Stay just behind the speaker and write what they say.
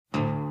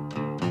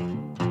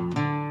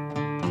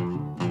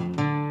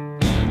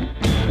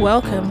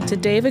Welcome to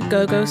David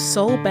Gogo's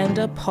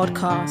Soulbender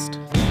podcast,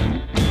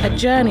 a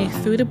journey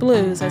through the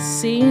blues as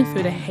seen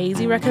through the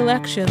hazy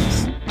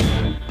recollections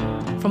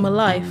from a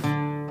life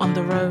on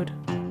the road.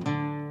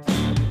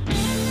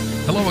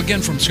 Hello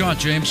again from Scott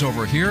James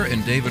over here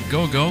and David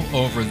Gogo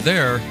over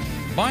there.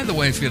 By the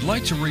way, if you'd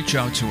like to reach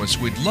out to us,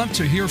 we'd love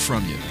to hear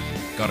from you.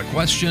 Got a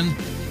question?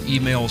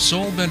 Email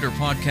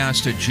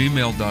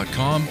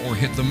soulbenderpodcast@gmail.com or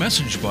hit the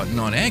message button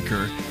on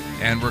Anchor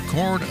and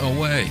record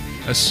away.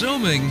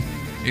 Assuming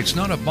it's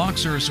not a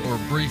boxers or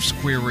briefs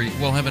query,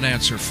 we'll have an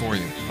answer for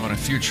you on a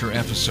future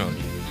episode.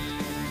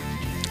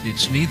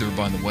 It's neither,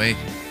 by the way,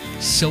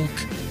 silk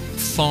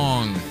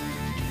thong.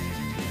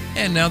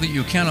 And now that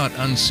you cannot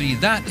unsee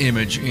that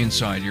image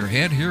inside your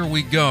head, here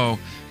we go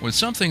with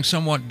something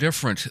somewhat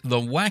different, the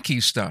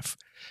wacky stuff.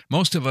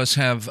 Most of us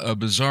have a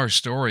bizarre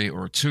story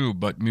or two,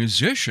 but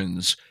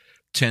musicians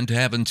tend to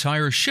have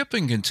entire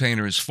shipping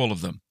containers full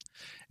of them,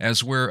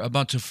 as we're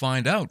about to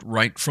find out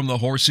right from the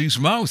horse's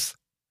mouth.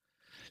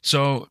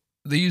 So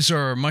these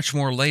are much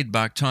more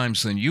laid-back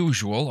times than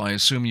usual. I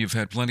assume you've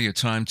had plenty of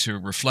time to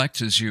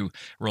reflect as you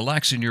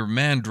relax in your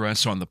man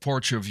dress on the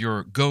porch of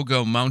your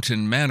Gogo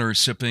Mountain Manor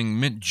sipping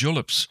mint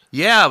juleps.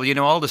 Yeah,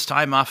 all this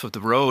time off of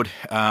the road,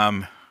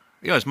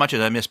 as much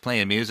as I miss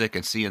playing music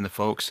and seeing the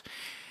folks,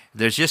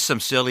 there's just some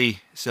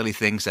silly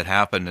things that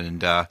happen,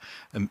 and I've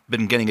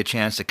been getting a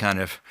chance to kind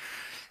of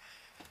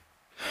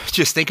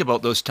just think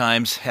about those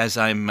times as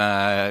I'm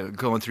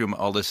going through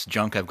all this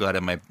junk I've got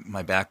in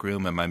my back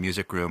room and my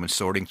music room and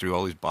sorting through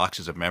all these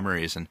boxes of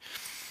memories, and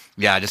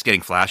just getting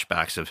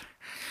flashbacks of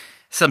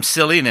some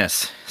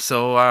silliness.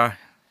 So,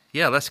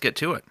 let's get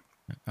to it.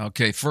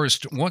 Okay,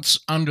 first, what's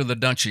under the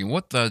Dutchie?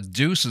 What the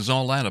deuce is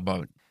all that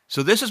about?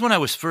 So this is when I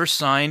was first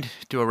signed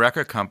to a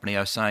record company.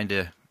 I was signed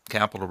to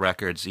Capitol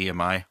Records,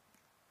 EMI.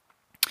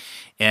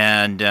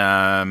 And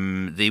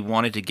they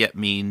wanted to get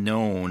me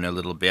known a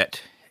little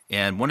bit.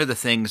 And one of the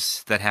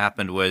things that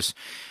happened was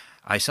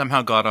I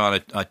somehow got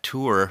on a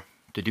tour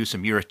to do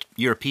some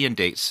European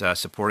dates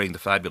supporting the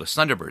Fabulous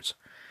Thunderbirds,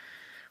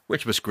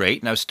 which was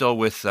great. And I was still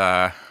with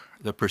the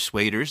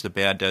Persuaders, the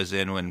band I was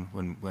in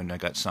when I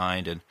got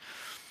signed. And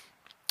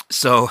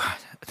so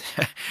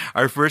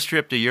our first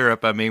trip to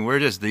Europe, we're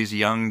just these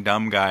young,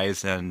 dumb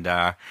guys, and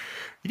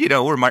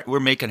we're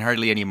making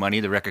hardly any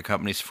money. The record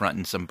company's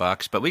fronting some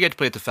bucks, but we got to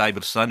play at the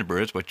Fabulous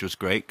Thunderbirds, which was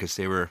great because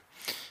they were,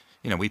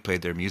 we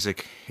played their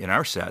music in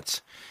our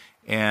sets.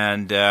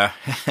 And,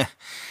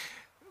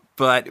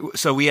 but,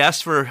 so we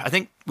asked for, I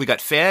think we got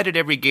fed at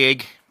every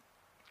gig,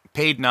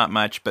 paid not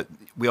much, but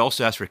we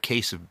also asked for a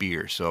case of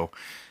beer. So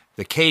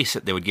the case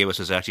that they would give us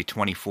was actually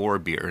 24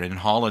 beer. And in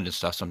Holland and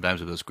stuff, sometimes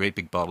with those great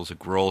big bottles of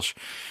Grolsch.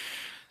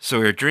 So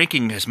we were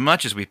drinking as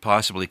much as we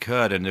possibly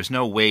could, and there's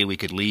no way we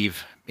could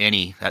leave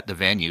any at the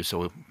venue.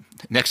 So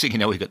next thing you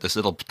know, we got this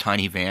little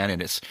tiny van,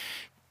 and it's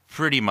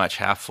pretty much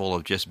half full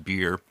of just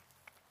beer.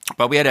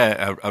 But we had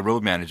a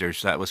road manager,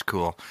 so that was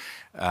cool,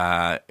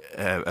 a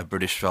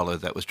British fellow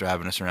that was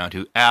driving us around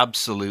who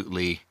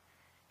absolutely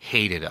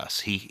hated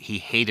us. He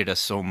hated us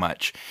so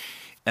much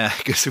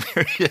because we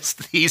were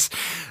just these,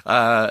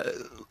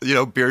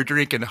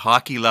 beer-drinking,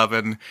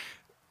 hockey-loving,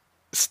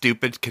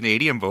 stupid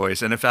Canadian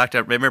boys. And in fact, I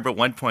remember at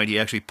one point he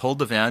actually pulled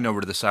the van over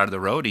to the side of the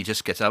road. He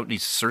just gets out and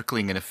he's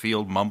circling in a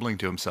field, mumbling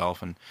to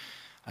himself. And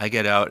I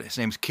get out. His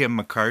name's Kim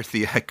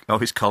McCarthy. I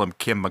always call him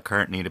Kim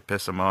McCartney to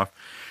piss him off.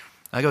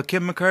 I go,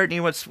 Kim McCartney,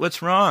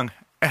 what's wrong?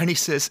 And he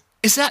says,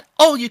 is that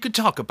all you could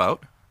talk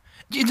about?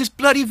 In this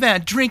bloody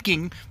van,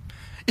 drinking,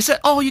 is that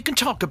all you can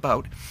talk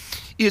about?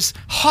 Is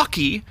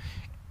hockey,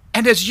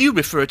 and as you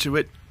refer to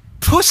it,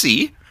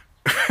 pussy?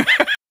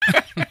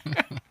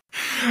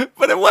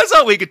 But it was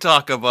all we could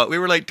talk about. We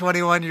were like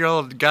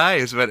 21-year-old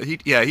guys, but he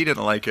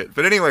didn't like it.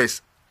 But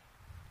anyways,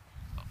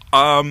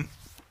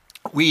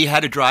 we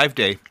had a drive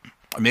day,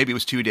 or maybe it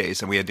was 2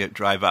 days, and we had to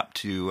drive up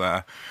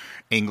to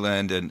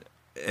England and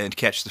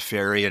catch the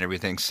ferry and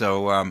everything.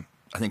 So I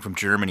think from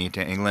Germany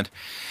to England.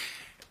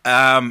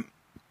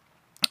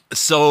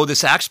 So the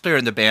sax player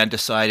in the band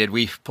decided,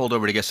 we pulled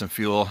over to get some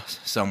fuel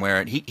somewhere,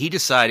 and he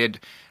decided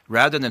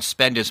rather than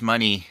spend his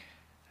money,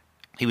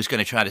 he was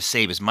going to try to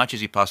save as much as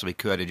he possibly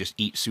could and just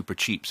eat super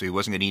cheap, so he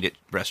wasn't going to eat at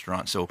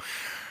restaurants. So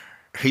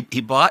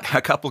he bought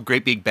a couple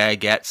great big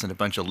baguettes and a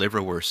bunch of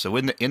liverwurst. So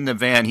in the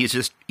van, he's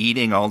just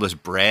eating all this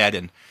bread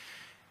and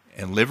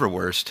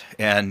liverwurst.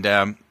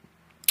 And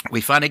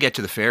we finally get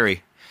to the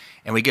ferry,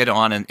 and we get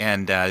on,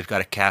 and they've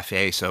got a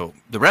cafe. So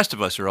the rest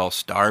of us are all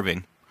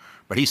starving,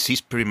 but he's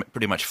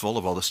pretty much full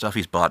of all the stuff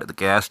he's bought at the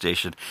gas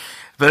station.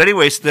 But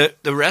anyways, the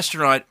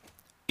restaurant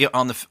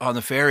on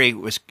the ferry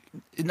was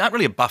not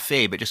really a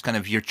buffet, but just kind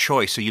of your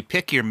choice. So you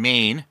pick your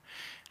main,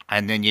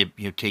 and then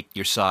you take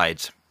your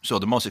sides. So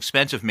the most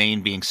expensive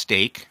main being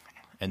steak,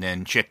 and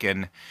then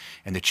chicken,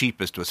 and the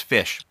cheapest was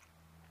fish.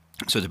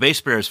 So the bass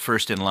player is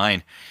first in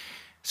line.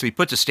 So he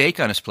puts a steak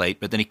on his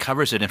plate, but then he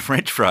covers it in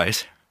French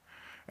fries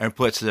and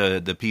puts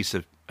the piece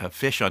of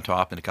fish on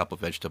top and a couple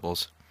of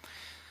vegetables.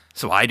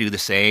 So I do the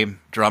same.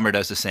 Drummer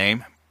does the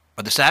same.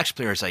 But the sax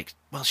player is like,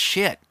 well,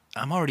 shit,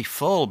 I'm already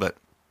full, but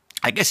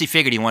I guess he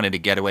figured he wanted to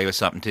get away with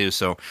something too.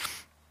 So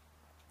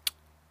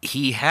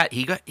he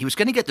was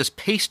going to get this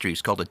pastry.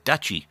 It's called a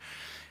duchy.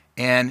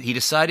 And he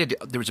decided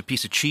there was a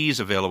piece of cheese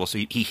available, so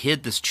he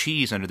hid this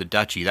cheese under the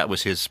duchy. That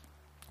was his,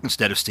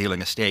 instead of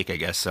stealing a steak, I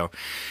guess. So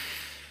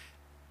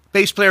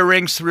bass player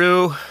rings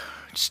through,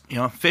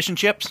 fish and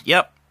chips?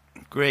 Yep.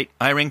 Great.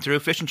 I ring through,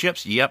 fish and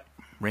chips? Yep.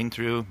 Ring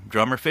through.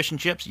 Drummer, fish and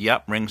chips?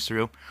 Yep. Rings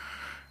through.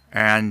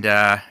 And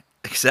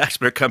sax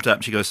player comes up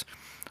and she goes,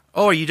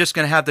 "Oh, are you just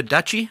going to have the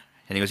duchy?"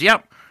 And he goes,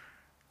 "Yep."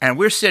 And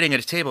we're sitting at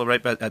a table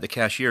right at the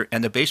cashier,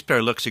 and the bass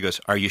player looks, he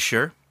goes, "Are you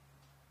sure?"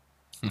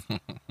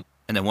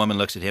 And the woman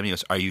looks at him and he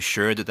goes, "Are you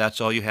sure that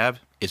that's all you have?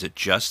 Is it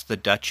just the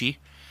duchy?"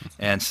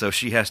 And so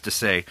she has to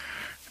say,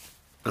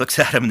 looks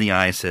at him in the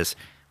eye and says,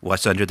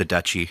 "What's under the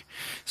duchy?"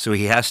 So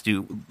he has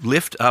to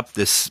lift up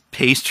this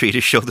pastry to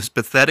show this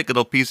pathetic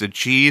little piece of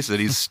cheese that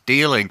he's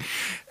stealing.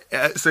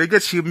 So he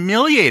gets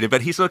humiliated,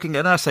 but he's looking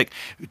at us like,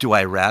 do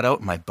I rat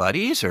out my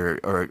buddies or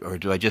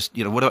do I just,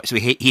 what do I? So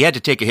he had to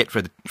take a hit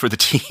for the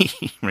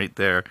team right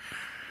there.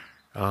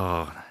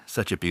 Oh,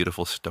 such a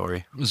beautiful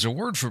story. There's a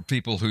word for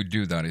people who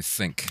do that, I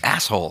think.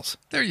 Assholes.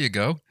 There you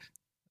go.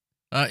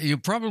 You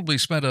probably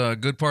spent a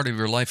good part of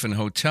your life in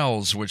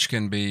hotels, which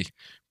can be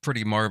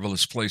pretty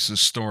marvelous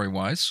places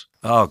story-wise.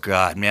 Oh,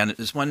 God, man.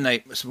 This one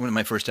night, when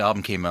my first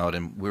album came out,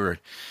 and we were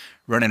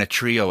running a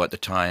trio at the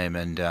time,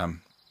 and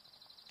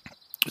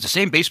it was the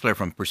same bass player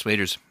from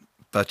Persuaders,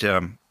 but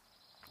the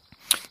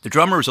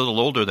drummer was a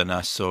little older than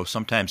us, so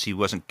sometimes he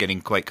wasn't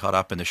getting quite caught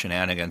up in the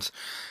shenanigans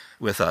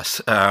with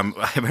us.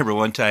 I remember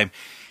one time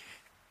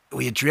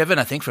we had driven,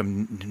 I think,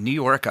 from New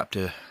York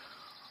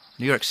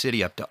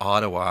City up to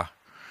Ottawa,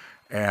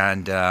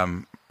 and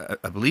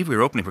I believe we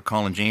were opening for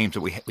Colin James,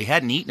 but we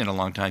hadn't eaten in a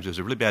long time. So it was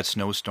a really bad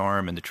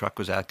snowstorm, and the truck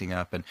was acting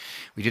up, and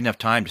we didn't have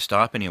time to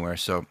stop anywhere.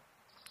 So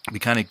we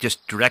kind of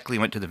just directly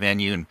went to the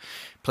venue and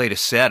played a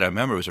set. I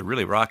remember it was a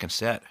really rocking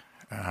set.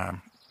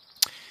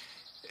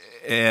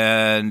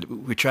 And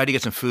we tried to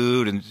get some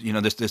food, and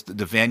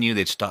the venue,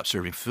 they'd stopped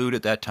serving food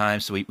at that time,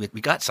 so we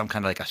got some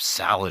kind of like a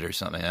salad or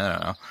something. I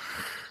don't know,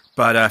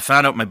 but I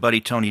found out my buddy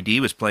Tony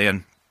D was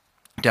playing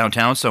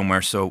downtown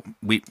somewhere, so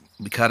we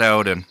cut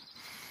out, and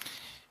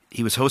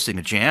he was hosting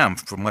a jam,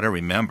 from what I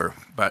remember.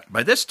 But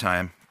by this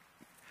time,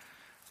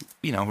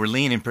 we're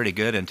leaning pretty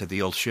good into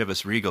the old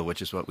Chivas Regal,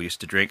 which is what we used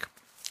to drink,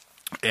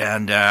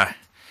 and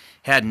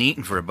hadn't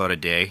eaten for about a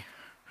day,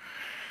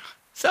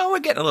 so we're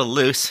getting a little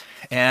loose,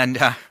 and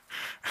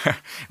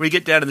we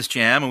get down to this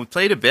jam, and we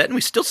played a bit, and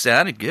we still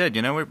sounded good,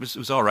 it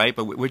was all right,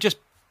 but we're just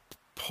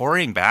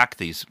pouring back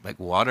these like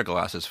water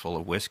glasses full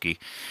of whiskey,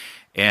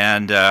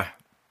 and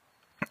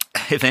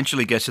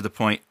eventually gets to the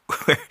point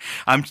where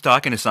I'm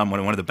talking to someone,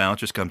 and one of the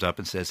bouncers comes up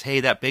and says, "Hey,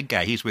 that big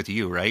guy, he's with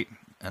you, right?"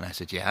 And I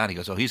said, "Yeah." And he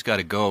goes, "Oh, he's got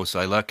to go." So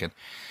I look, and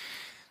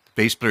the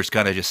bass player's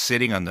kind of just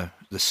sitting on the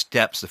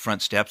steps, the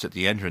front steps at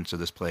the entrance of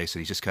this place,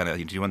 and he's just kind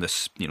of doing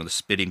this, the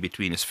spitting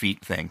between his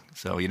feet thing.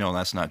 So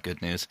that's not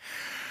good news.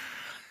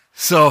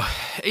 So,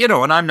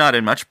 and I'm not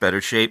in much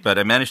better shape, but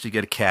I managed to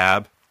get a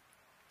cab,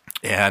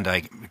 and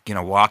I,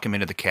 walk him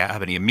into the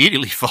cab, and he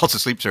immediately falls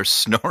asleep, starts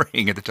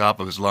snoring at the top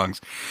of his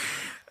lungs.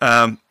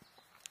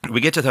 We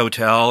get to the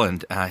hotel,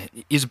 and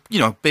he's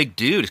a big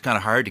dude. It's kind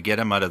of hard to get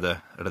him out of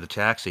the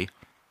taxi,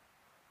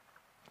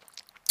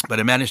 but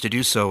I managed to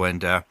do so,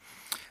 and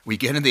we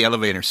get in the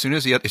elevator. As soon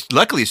as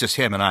luckily it's just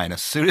him and I, and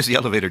as soon as the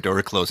elevator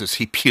door closes,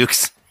 he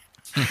pukes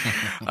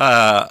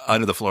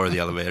under the floor of the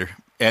elevator.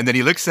 And then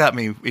he looks at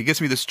me, he gives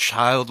me this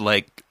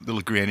childlike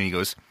little grin, and he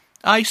goes,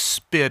 "I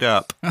spit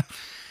up."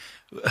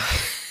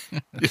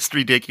 It's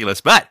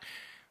ridiculous, but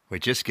we're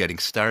just getting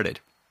started.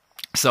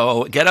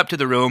 So get up to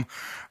the room.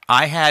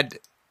 I had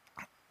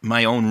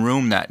my own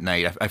room that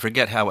night. I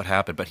forget how it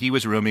happened, but he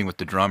was rooming with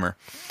the drummer.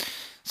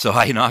 So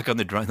I knock on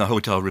the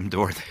hotel room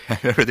door.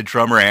 The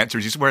drummer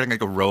answers. He's wearing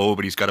like a robe,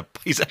 and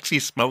he's actually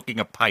smoking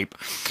a pipe.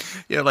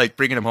 Like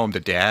bringing him home to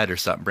dad or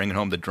something, bringing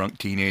home the drunk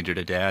teenager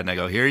to dad. And I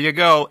go, "Here you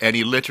go." And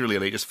he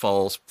literally just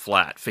falls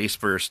flat, face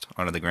first,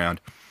 onto the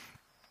ground.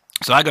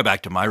 So I go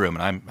back to my room,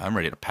 and I'm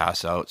ready to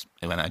pass out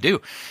when I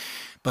do.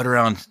 But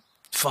around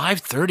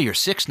 5:30 or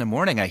 6 in the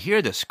morning, I hear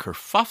this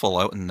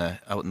kerfuffle out in the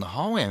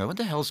hallway. I go, "What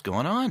the hell's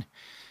going on?"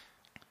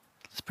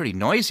 It's pretty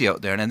noisy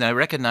out there, and then I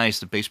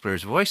recognize the bass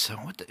player's voice. So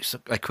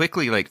I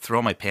quickly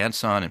throw my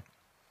pants on and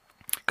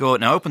go out,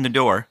 and I open the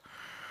door,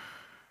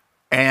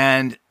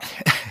 and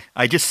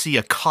I just see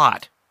a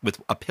cot with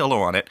a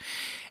pillow on it,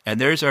 and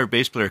there's our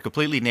bass player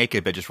completely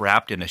naked, but just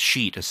wrapped in a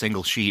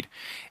single sheet,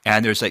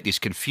 and there's these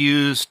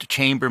confused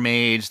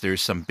chambermaids.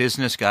 There's some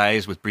business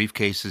guys with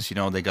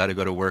briefcases. They got to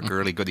go to work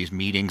early, go to these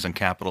meetings on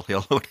Capitol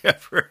Hill or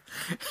whatever.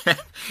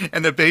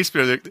 And the bass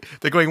player,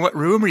 they're going, "What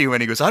room are you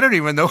in?" He goes, "I don't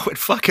even know what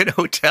fucking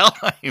hotel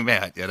I'm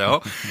at,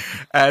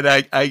 And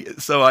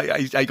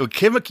I go,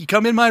 "Kim,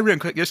 come in my room,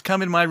 quick, just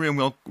come in my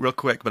room real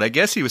quick." But I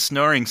guess he was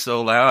snoring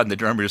so loud, and the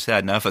drummer just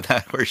had enough of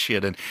that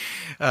horseshit, and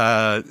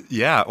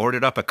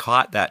ordered up a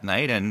cot that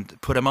night and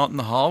put him out in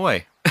the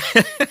hallway.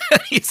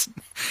 He's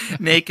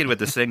naked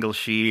with a single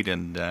sheet,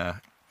 and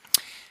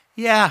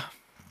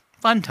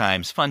Fun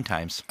times, fun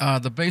times.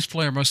 The bass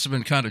player must have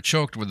been kind of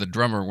choked with the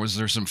drummer. Was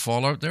there some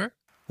fallout there?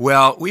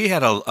 Well, we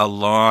had a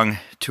long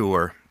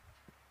tour,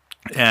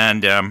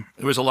 and there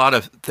was a lot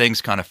of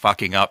things kind of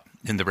fucking up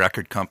in the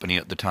record company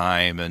at the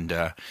time,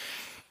 and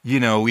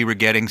we were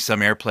getting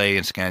some airplay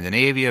in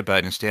Scandinavia,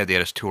 but instead they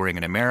had us touring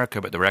in America.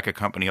 But the record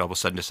company all of a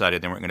sudden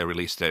decided they weren't going to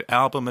release the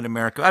album in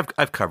America.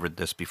 I've covered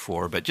this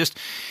before, but just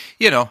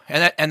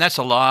and that's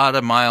a lot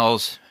of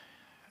miles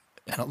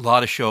and a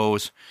lot of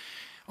shows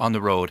on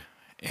the road,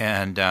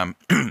 and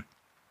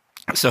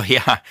so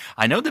yeah,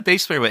 I know the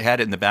bass player had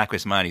it in the back of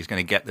his mind. He's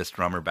going to get this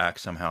drummer back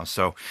somehow.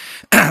 So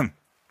by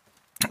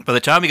the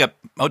time we got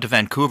out to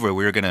Vancouver,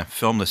 we were going to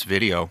film this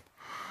video.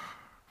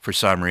 For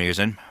some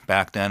reason,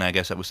 back then, I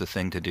guess that was the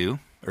thing to do,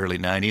 early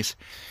 90s.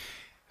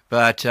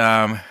 But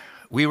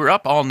we were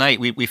up all night.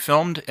 We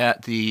filmed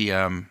at the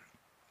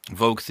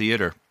Vogue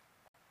Theatre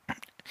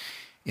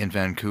in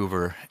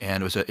Vancouver,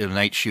 and it was a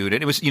night shoot.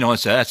 And it was,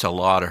 that's a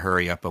lot of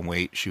hurry up and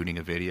wait shooting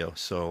a video.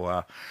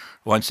 So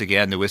once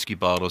again, the whiskey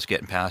bottle's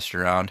getting passed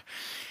around.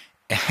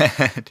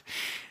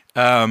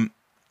 And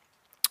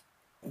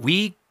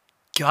we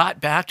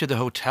got back to the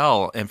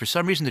hotel, and for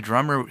some reason the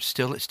drummer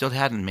still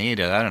hadn't made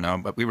it. I don't know,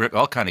 but we were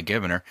all kind of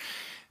giving her.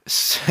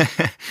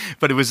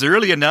 But it was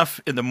early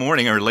enough in the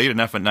morning or late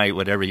enough at night,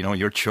 whatever,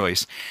 your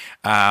choice,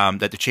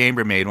 that the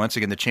chambermaid, once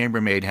again, the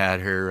chambermaid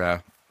had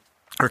her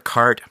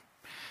cart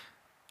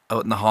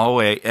out in the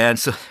hallway. And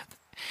so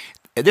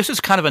this is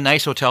kind of a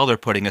nice hotel they're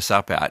putting us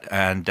up at.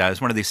 And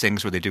it's one of these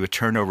things where they do a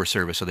turnover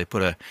service. So they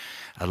put a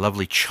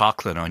lovely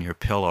chocolate on your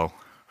pillow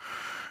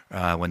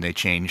when they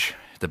change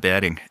the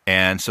bedding.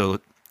 And so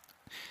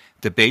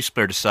the bass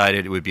player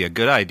decided it would be a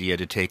good idea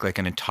to take like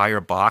an entire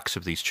box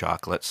of these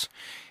chocolates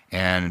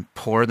and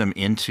pour them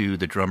into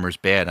the drummer's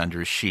bed under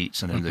his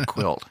sheets and under the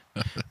quilt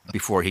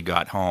before he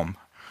got home.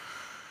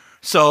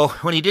 So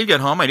when he did get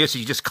home,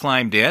 he just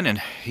climbed in, and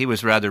he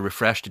was rather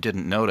refreshed and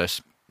didn't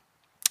notice.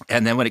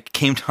 And then when it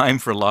came time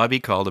for lobby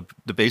call,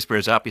 the bass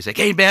player's up. He's like,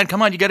 "Hey, man,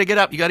 come on, you got to get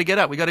up. You got to get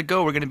up. We got to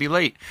go. We're going to be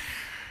late."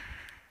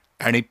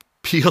 And he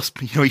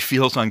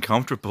feels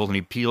uncomfortable, and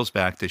he peels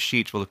back the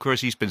sheets. Well, of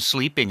course, he's been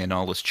sleeping in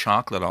all this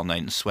chocolate all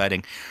night and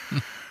sweating.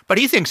 But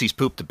he thinks he's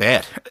pooped the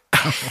bed.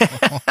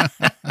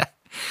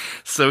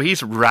 So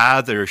he's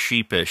rather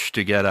sheepish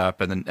to get up.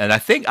 And I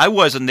think I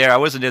wasn't there. I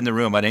wasn't in the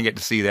room. I didn't get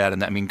to see that.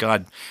 And I mean,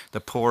 God, the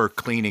poor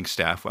cleaning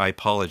staff. I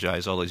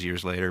apologize all these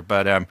years later.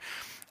 But I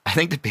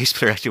think the bass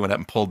player actually went up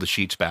and pulled the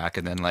sheets back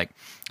and then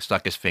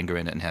stuck his finger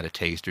in it and had a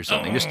taste or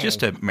something,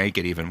 just to make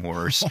it even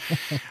worse.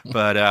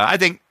 But I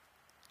think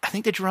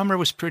the drummer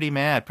was pretty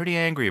mad, pretty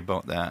angry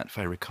about that, if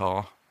I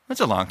recall. That's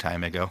a long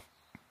time ago.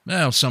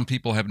 Well, some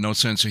people have no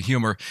sense of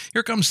humor.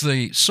 Here comes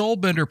the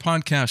Soulbender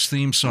podcast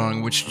theme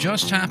song, which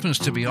just happens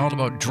to be all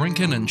about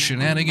drinking and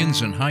shenanigans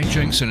and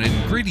hijinks and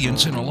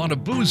ingredients in a lot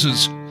of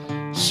boozes.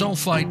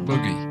 Sulfite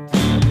Boogie.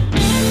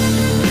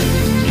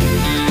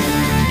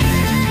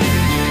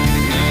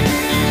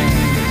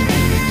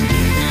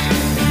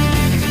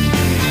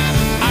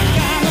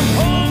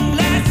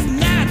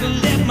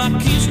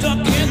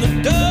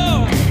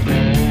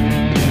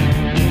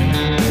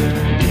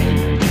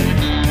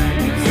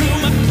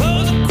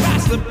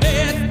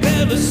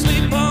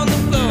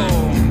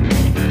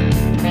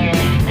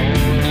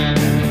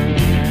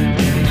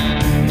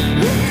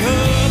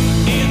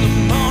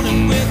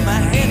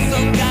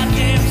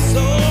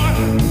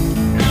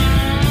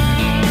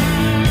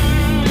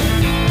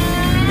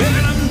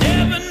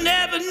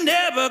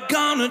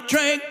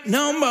 Drink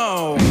no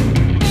more. I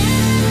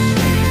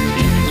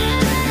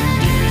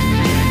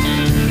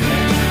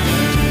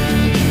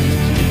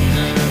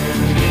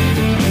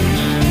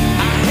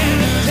had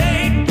a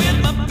date with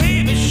my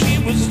baby, she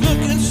was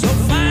looking so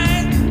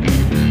fine.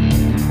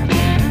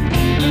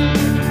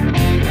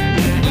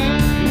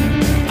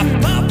 I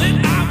thought that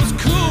I was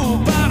cool,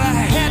 but I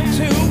had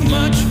too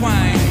much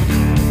wine.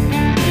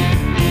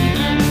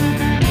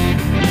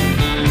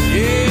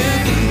 Yeah,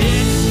 the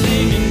next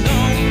thing you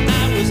know, I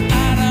was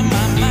out of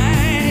my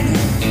mind.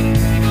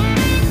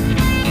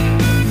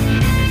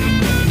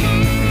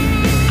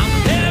 I'm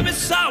very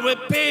sorry,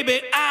 baby,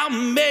 I'll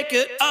make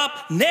it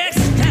up next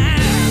time.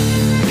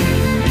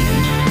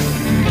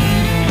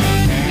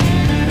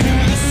 Do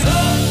the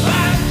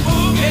Sulfite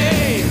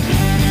Boogie.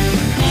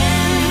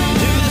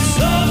 Do the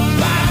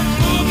Sulfite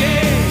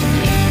Boogie.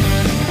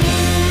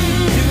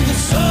 Do the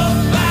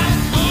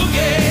Sulfite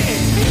Boogie.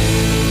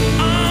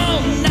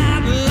 All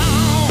night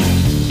long.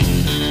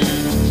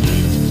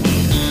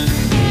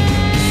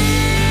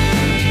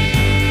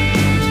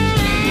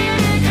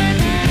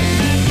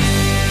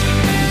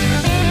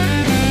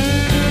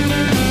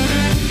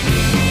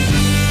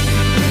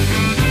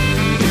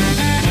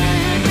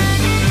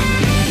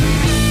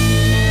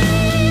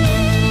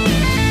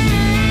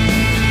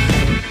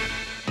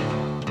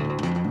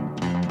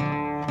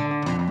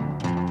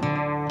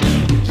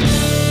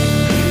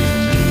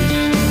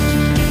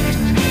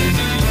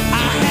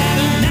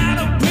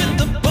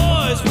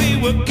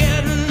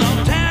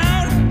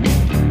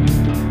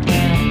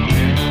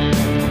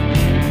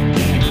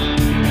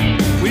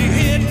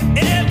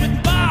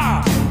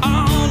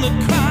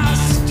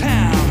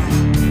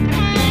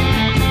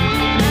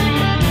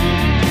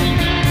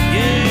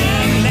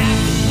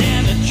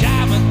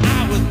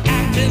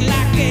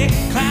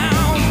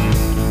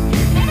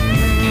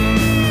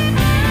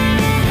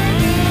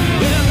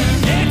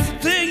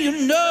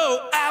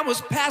 was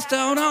passed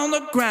out on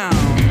the ground.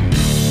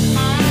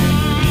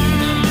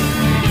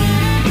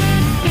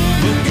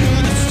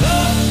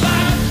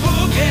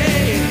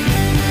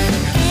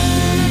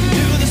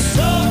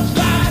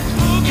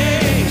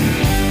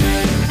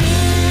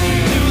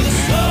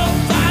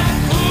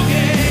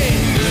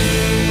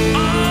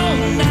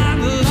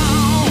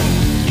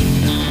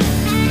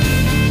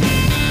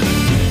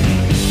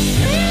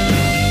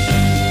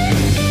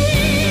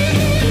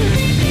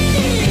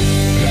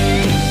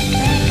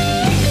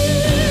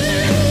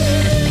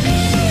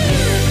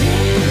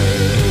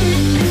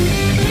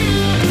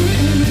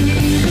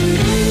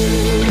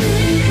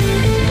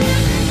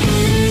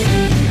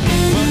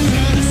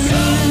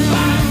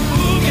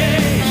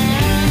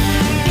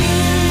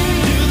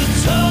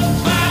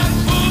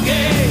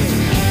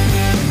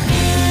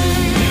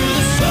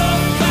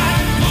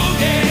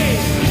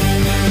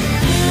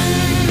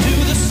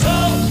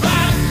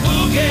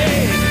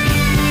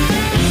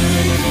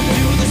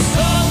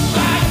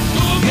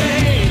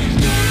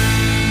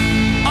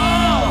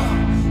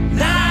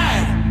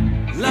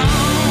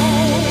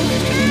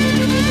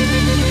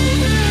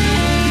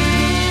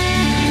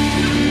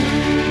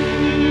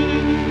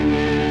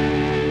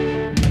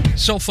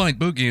 Soulfite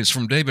Boogie is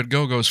from David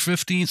Gogo's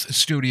 15th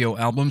studio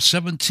album,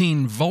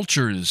 17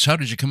 Vultures. How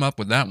did you come up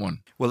with that one?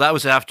 Well, that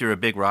was after a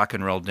big rock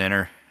and roll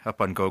dinner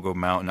up on Go-Go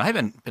Mountain. I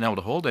haven't been able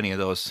to hold any of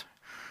those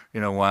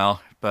in a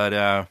while,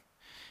 but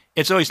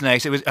it's always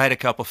nice. I had a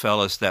couple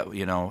fellas that,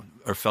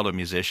 are fellow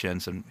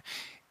musicians, and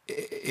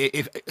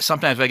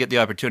sometimes if I get the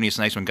opportunity, it's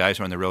nice when guys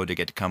are on the road to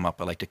get to come up.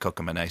 I like to cook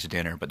them a nice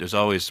dinner, but there's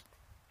always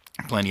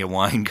plenty of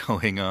wine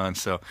going on,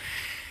 so...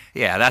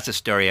 yeah, that's a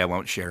story I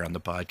won't share on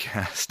the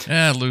podcast.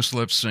 Loose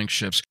lips sink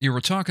ships. You were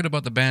talking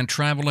about the band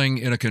traveling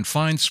in a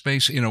confined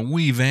space in a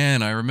wee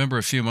van. I remember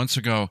a few months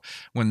ago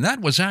when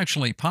that was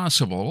actually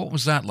possible. What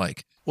was that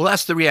like? Well,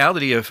 that's the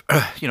reality of,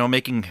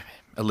 making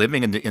a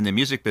living in the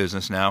music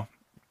business now.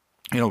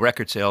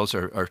 Record sales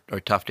are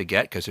tough to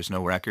get because there's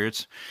no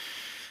records.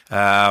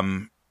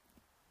 So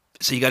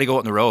you got to go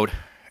out on the road.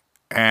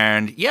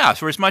 And yeah,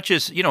 for as much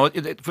as,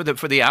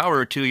 for the hour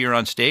or two you're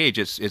on stage,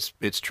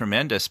 it's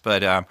tremendous,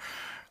 but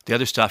the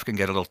other stuff can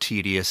get a little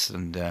tedious,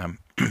 and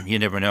you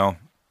never know.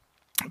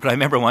 But I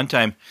remember one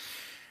time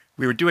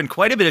we were doing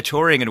quite a bit of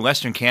touring in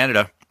Western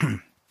Canada,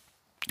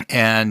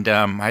 and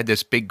I had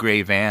this big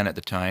gray van at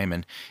the time,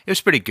 and it was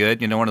pretty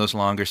good, one of those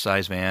longer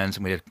size vans,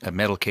 and we had a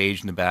metal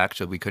cage in the back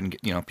so we couldn't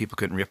get, people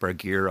couldn't rip our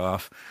gear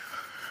off.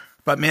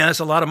 But man, it's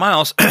a lot of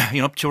miles,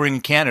 touring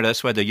in Canada.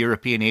 That's why the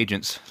European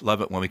agents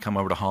love it when we come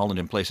over to Holland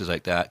and places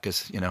like that,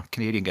 because,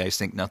 Canadian guys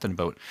think nothing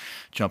about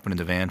jumping in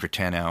the van for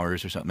 10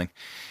 hours or something.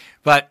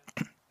 But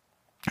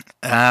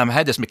I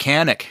had this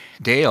mechanic,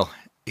 Dale.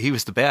 He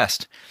was the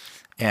best.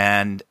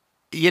 And,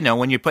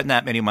 when you're putting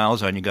that many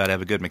miles on, you got to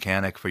have a good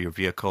mechanic for your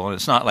vehicle. And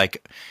it's not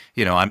like,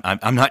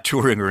 I'm not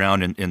touring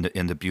around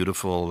in the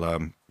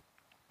beautiful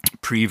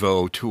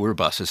Prevost tour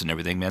buses and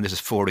everything, man. This is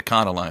Ford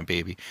Econoline,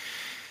 baby.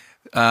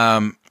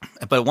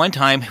 But one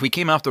time we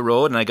came off the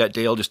road and I got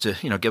Dale just to,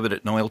 give it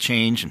an oil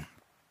change and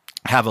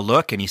have a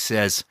look. And he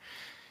says,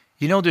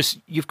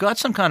 you've got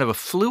some kind of a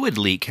fluid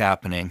leak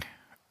happening.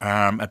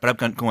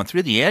 But I'm going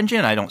through the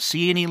engine. I don't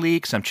see any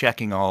leaks. I'm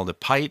checking all the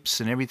pipes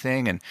and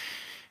everything. And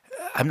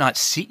I'm not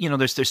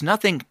there's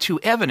nothing too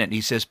evident.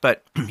 He says,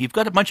 but you've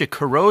got a bunch of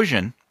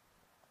corrosion.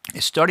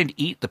 It's starting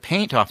to eat the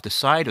paint off the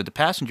side of the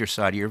passenger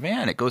side of your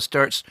van. It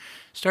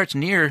starts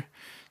near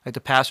like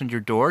the passenger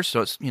door.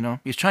 So it's,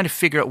 he's trying to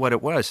figure out what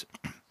it was.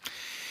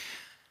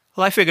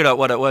 Well, I figured out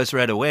what it was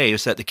right away. It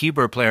was that the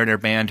keyboard player in our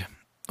band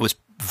was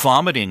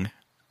vomiting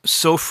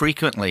so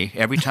frequently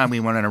every time we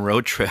went on a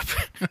road trip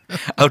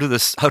out of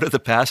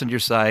the passenger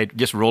side,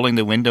 just rolling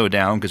the window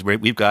down because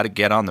we've got to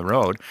get on the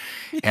road.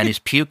 And he's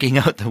puking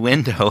out the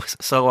window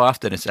so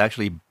often it's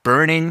actually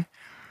burning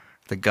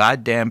the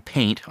goddamn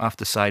paint off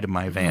the side of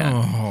my van.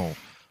 Oh.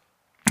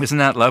 Isn't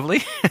that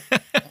lovely?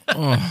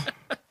 Oh.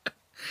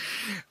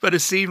 But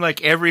it seemed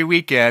like every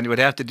weekend we'd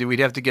have to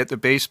get the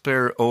bass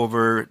player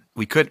over.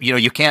 We couldn't,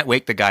 you can't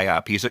wake the guy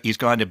up. He's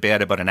gone to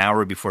bed about an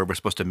hour before we're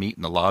supposed to meet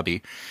in the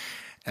lobby,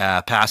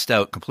 passed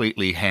out,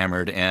 completely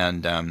hammered.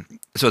 And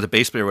so the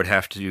bass player would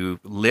have to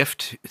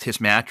lift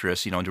his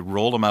mattress, to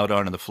roll him out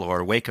onto the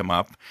floor, wake him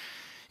up,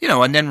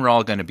 and then we're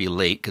all going to be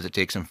late because it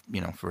takes him,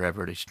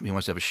 forever. He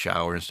wants to have a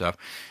shower and stuff.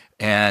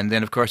 And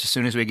then, of course, as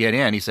soon as we get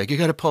in, he's like, you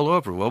got to pull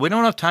over. Well, we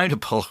don't have time to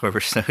pull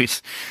over, so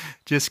he's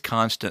just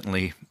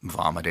constantly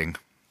vomiting.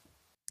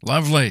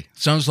 Lovely.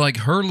 Sounds like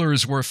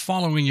hurlers were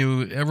following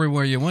you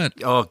everywhere you went.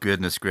 Oh,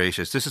 goodness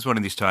gracious. This is one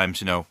of these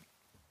times,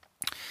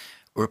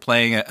 we're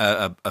playing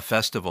a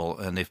festival,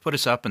 and they've put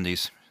us up in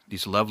these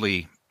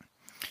lovely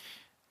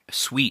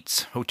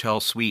suites, hotel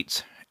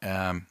suites.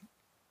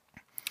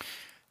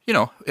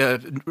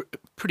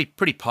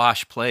 Pretty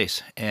posh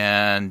place.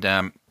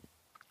 And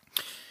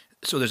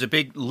so there's a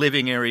big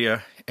living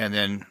area and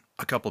then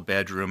a couple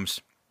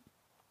bedrooms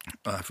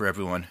for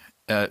everyone.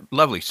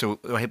 Lovely. So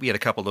we had a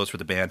couple of those for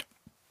the band.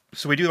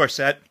 So we do our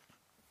set,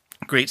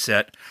 great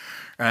set,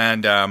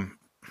 and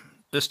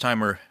this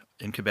time we're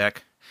in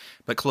Quebec,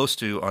 but close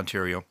to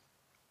Ontario.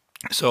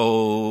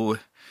 So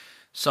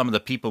some of the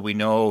people we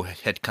know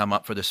had come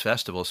up for this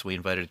festival, so we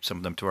invited some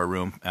of them to our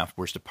room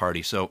afterwards to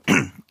party. So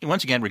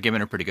once again, we're giving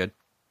her pretty good.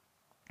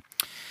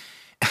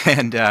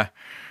 And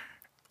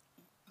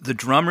the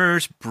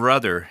drummer's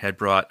brother had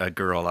brought a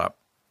girl up,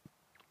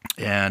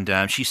 and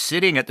she's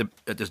sitting at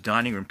this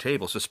dining room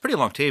table. So it's a pretty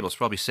long table. It's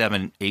probably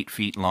 7-8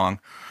 feet long.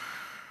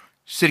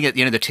 Sitting at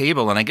the end of the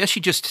table, and I guess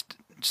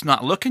it's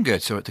not looking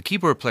good. So the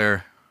keyboard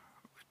player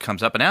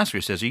comes up and asks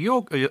her, says, are you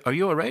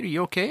all right? Are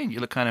you okay? And you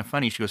look kind of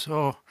funny. She goes,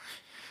 oh,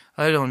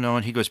 I don't know.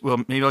 And he goes,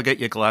 well, maybe I'll get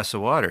you a glass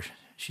of water.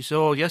 She says,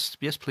 oh, yes,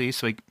 please.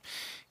 So he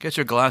gets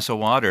her a glass of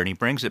water, and he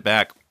brings it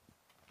back.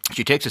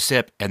 She takes a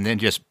sip, and then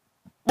just,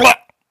 blah,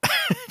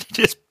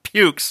 just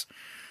pukes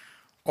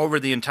over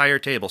the entire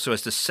table. So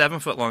it's this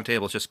 7-foot-long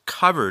table. It's just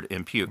covered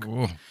in puke.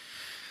 Whoa.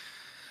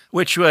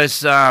 Which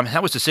was,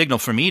 that was the signal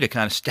for me to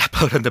kind of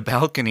step out on the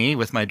balcony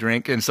with my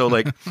drink. And so,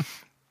 like,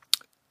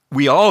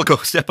 we all go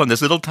step on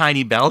this little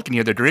tiny balcony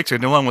of the drinks,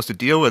 and no one wants to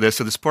deal with this.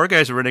 So this poor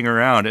guy's running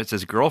around. It's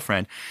his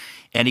girlfriend.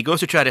 And he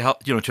goes to try to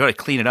help, try to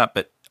clean it up.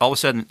 But all of a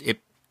sudden,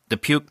 the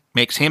puke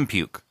makes him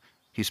puke.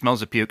 He smells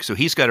the puke, so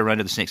he's got to run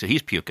to the sink. So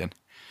he's puking.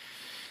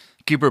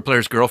 Keyboard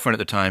player's girlfriend at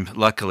the time,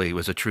 luckily,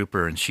 was a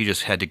trooper, and she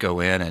just had to go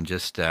in and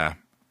just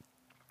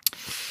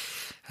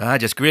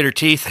grit her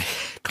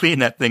teeth, clean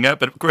that thing up.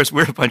 But of course,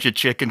 we're a bunch of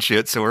chicken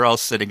shit, so we're all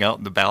sitting out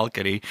in the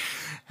balcony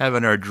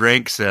having our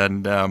drinks.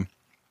 And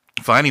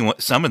finally,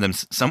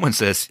 someone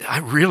says, I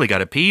really got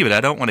to pee, but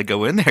I don't want to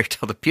go in there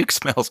till the puke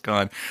smell's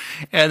gone.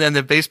 And then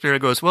the bass player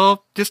goes,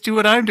 well, just do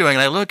what I'm doing.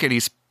 And I look, and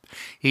he's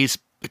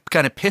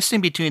kind of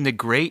pissing between the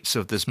grates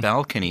of this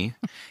balcony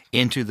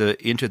into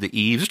the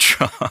eaves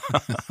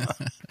trough.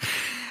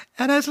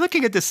 And I was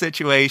looking at the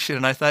situation,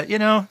 and I thought,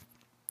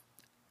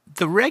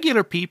 the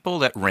regular people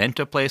that rent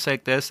a place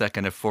like this, that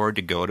can afford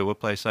to go to a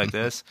place like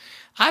this,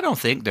 I don't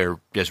think they're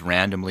just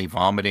randomly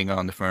vomiting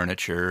on the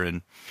furniture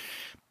and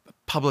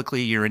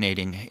publicly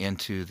urinating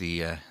into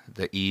the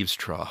eaves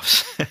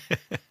troughs.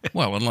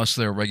 Well, unless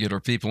they're regular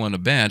people in a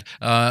band.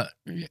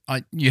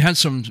 You had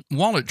some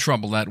wallet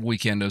trouble that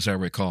weekend, as I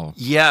recall.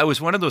 Yeah, it was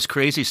one of those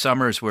crazy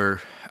summers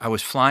where I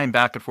was flying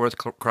back and forth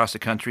across the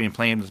country and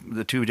playing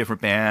the two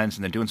different bands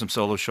and then doing some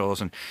solo shows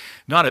and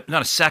not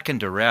a second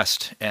to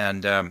rest.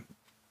 And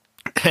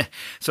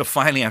so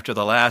finally, after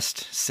the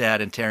last set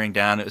and tearing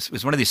down, it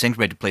was one of these things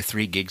where I had to play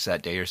 3 gigs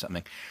that day or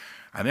something.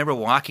 I remember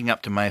walking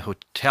up to my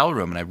hotel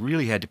room, and I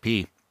really had to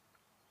pee.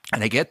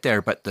 And I get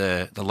there, but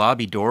the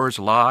lobby door is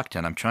locked,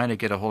 and I'm trying to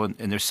get a hold of,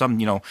 and there's some,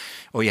 you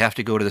have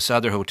to go to this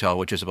other hotel,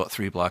 which is about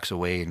 3 blocks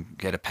away, and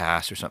get a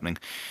pass or something.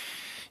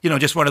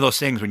 Just one of those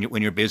things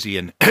when you're busy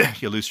and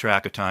you lose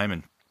track of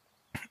time.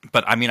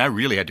 But I mean, I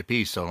really had to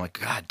pee, so I'm like,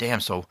 God damn.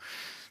 So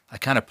I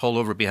kind of pulled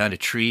over behind a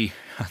tree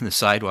on the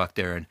sidewalk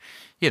there, and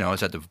I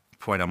was at the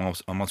point I'm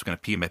almost going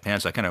to pee in my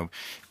pants. So I kind of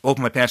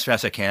open my pants as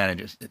fast as I can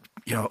and just,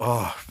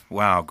 oh,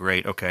 wow,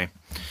 great, okay.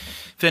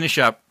 Finish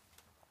up,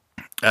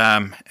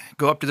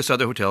 go up to this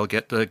other hotel,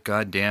 get the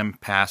goddamn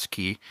pass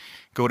key,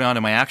 go down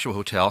to my actual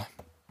hotel,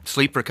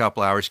 sleep for a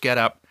couple hours, get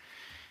up,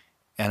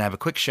 and have a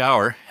quick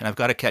shower, and I've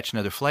got to catch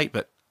another flight,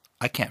 but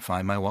I can't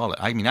find my wallet.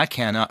 I mean, I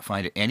cannot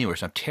find it anywhere,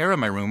 so I'm tearing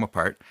my room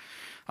apart.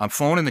 I'm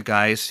phoning the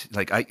guys,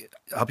 like,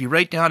 I'll be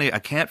right down here. I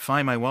can't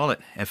find my wallet.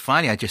 And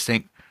finally, I just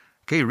think,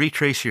 okay,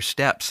 retrace your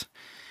steps.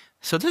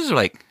 So this is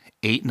like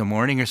 8 in the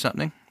morning or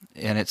something,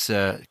 and it's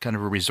kind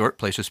of a resort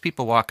place. There's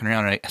people walking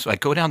around. And so I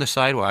go down the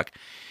sidewalk,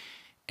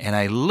 and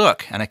I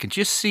look, and I can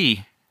just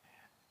see,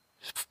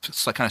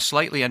 kind of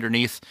slightly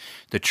underneath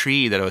the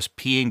tree that I was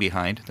peeing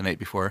behind the night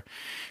before,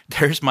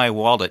 there's my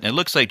wallet. And it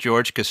looks like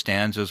George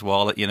Costanza's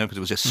wallet, because it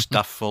was just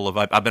stuffed full of,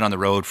 I've been on the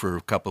road for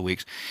a couple of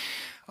weeks,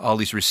 all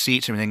these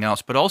receipts and everything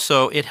else. But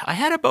also, I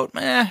had about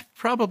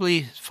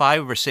probably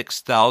 $5,000 or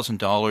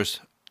 $6,000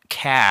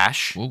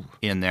 cash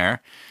in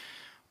there,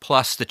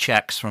 plus the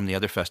checks from the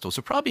other festivals.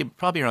 So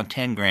probably around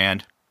 10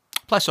 grand,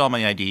 plus all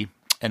my ID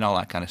and all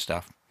that kind of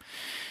stuff.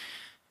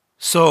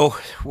 So,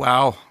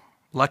 wow,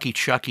 lucky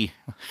Chucky.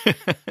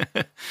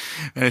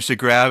 Managed to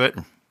grab it,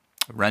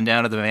 run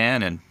down to the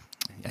van, and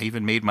I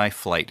even made my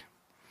flight.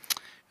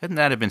 Wouldn't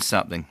that have been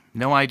something?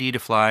 No ID to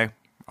fly,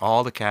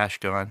 all the cash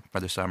gone by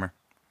the summer.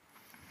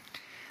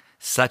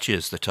 Such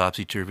is the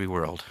topsy-turvy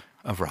world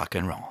of rock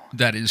and roll.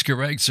 That is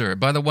correct, sir.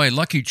 By the way,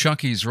 Lucky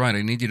Chucky's right.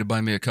 I need you to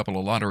buy me a couple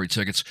of lottery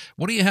tickets.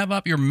 What do you have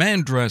up your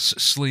man dress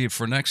sleeve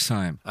for next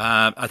time?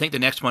 I think the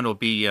next one will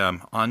be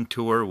on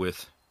tour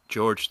with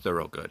George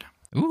Thorogood.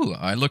 Ooh,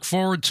 I look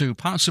forward to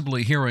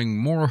possibly hearing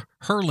more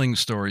hurling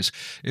stories.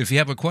 If you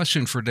have a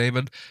question for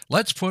David,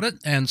 let's put it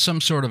and some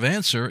sort of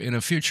answer in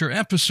a future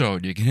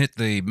episode. You can hit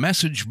the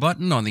message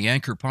button on the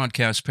Anchor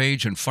Podcast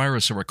page and fire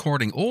us a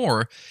recording,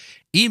 or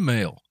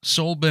email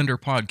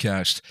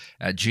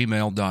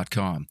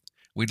soulbenderpodcast@gmail.com.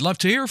 We'd love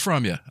to hear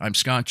from you. I'm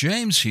Scott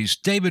James. He's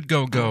David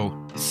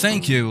Gogo.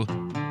 Thank you,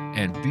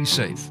 and be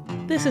safe.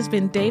 This has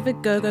been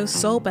David Gogo's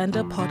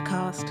Soulbender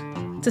podcast.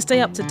 To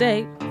stay up to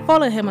date,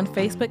 follow him on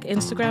Facebook,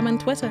 Instagram, and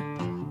Twitter.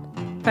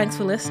 Thanks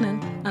for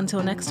listening.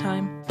 Until next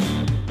time.